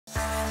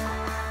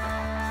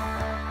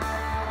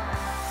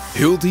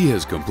Hilti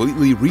has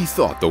completely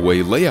rethought the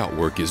way layout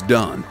work is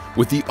done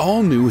with the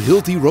all-new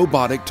Hilti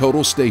Robotic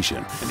Total Station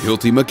and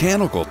Hilti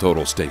Mechanical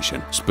Total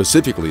Station,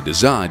 specifically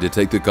designed to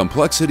take the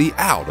complexity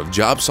out of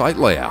job site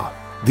layout.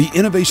 The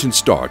innovation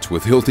starts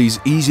with Hilti's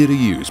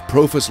easy-to-use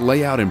Profus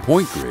Layout and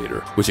Point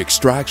Creator, which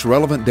extracts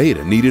relevant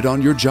data needed on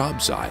your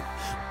job site.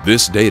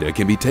 This data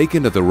can be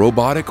taken to the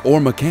robotic or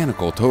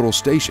mechanical total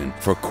station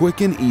for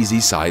quick and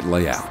easy site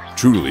layout,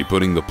 truly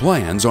putting the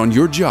plans on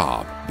your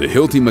job. The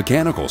Hilti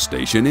Mechanical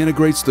Station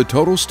integrates the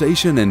total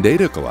station and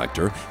data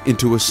collector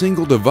into a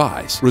single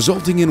device,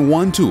 resulting in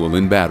one tool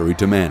and battery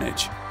to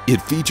manage. It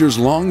features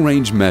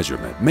long-range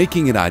measurement,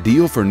 making it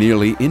ideal for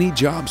nearly any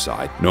job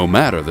site, no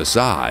matter the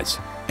size.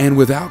 And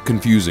without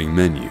confusing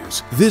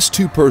menus, this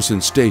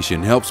two-person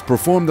station helps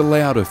perform the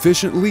layout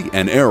efficiently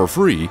and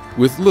error-free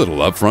with little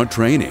upfront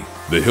training.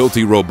 The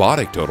Hilti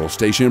Robotic Total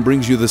Station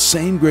brings you the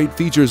same great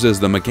features as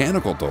the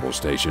Mechanical Total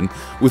Station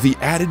with the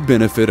added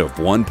benefit of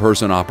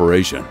one-person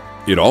operation.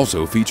 It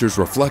also features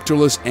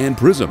reflectorless and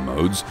prism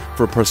modes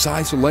for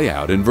precise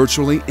layout in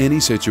virtually any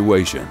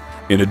situation.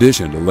 In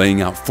addition to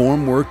laying out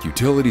formwork,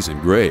 utilities,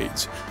 and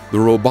grades, the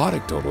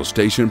Robotic Total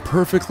Station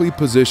perfectly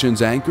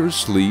positions anchors,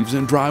 sleeves,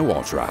 and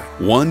drywall track.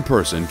 One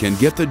person can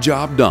get the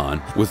job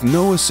done with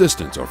no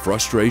assistance or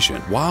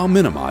frustration while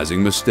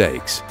minimizing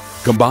mistakes.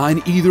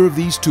 Combine either of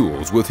these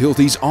tools with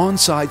Hilti's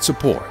on-site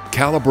support,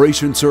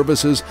 calibration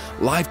services,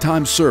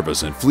 lifetime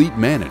service, and fleet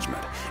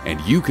management, and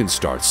you can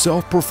start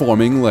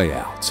self-performing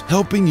layouts,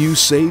 helping you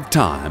save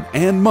time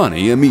and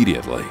money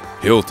immediately.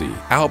 Hilti,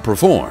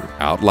 outperform,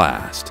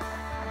 outlast.